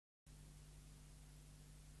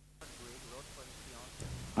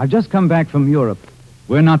I've just come back from Europe.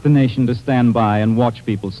 We're not the nation to stand by and watch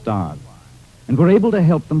people starve. And we're able to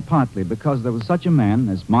help them partly because there was such a man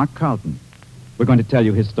as Mark Carlton. We're going to tell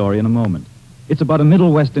you his story in a moment. It's about a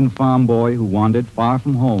Middle Western farm boy who wandered far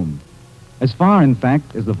from home. As far, in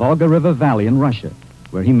fact, as the Volga River Valley in Russia,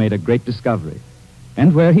 where he made a great discovery.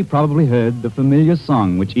 And where he probably heard the familiar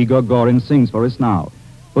song which Igor Gorin sings for us now,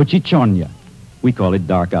 OCCHI CHERNYA. We call it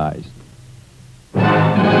Dark Eyes.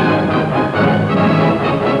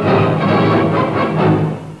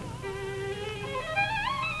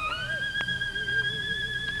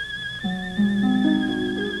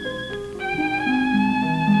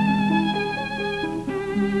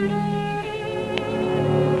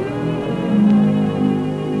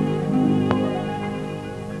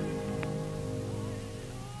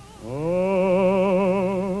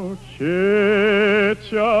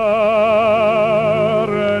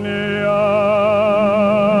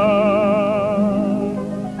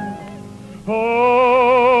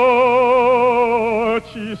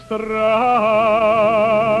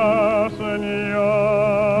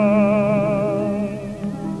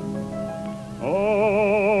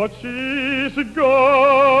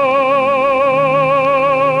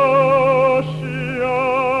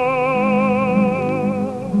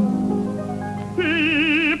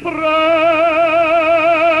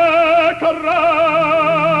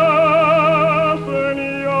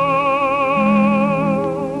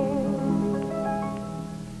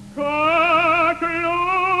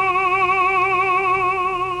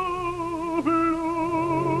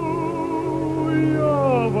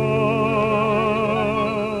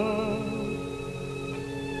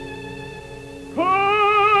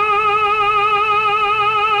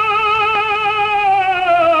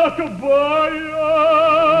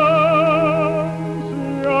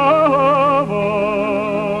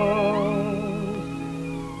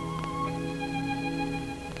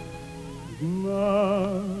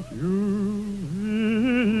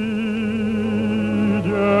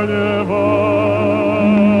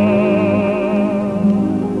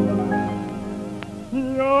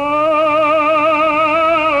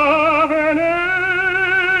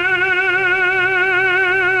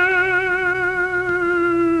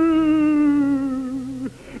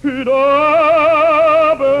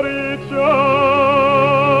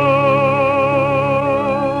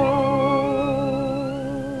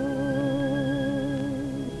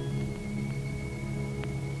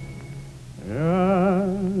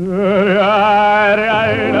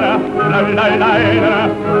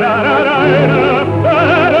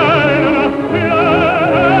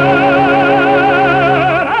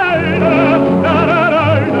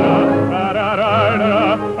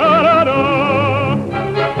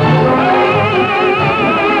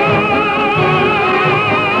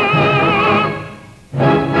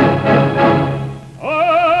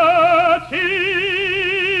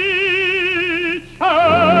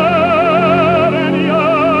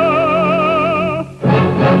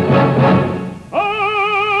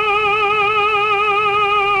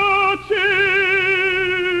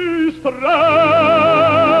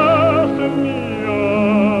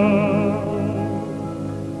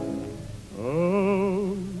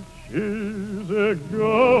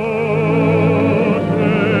 Go.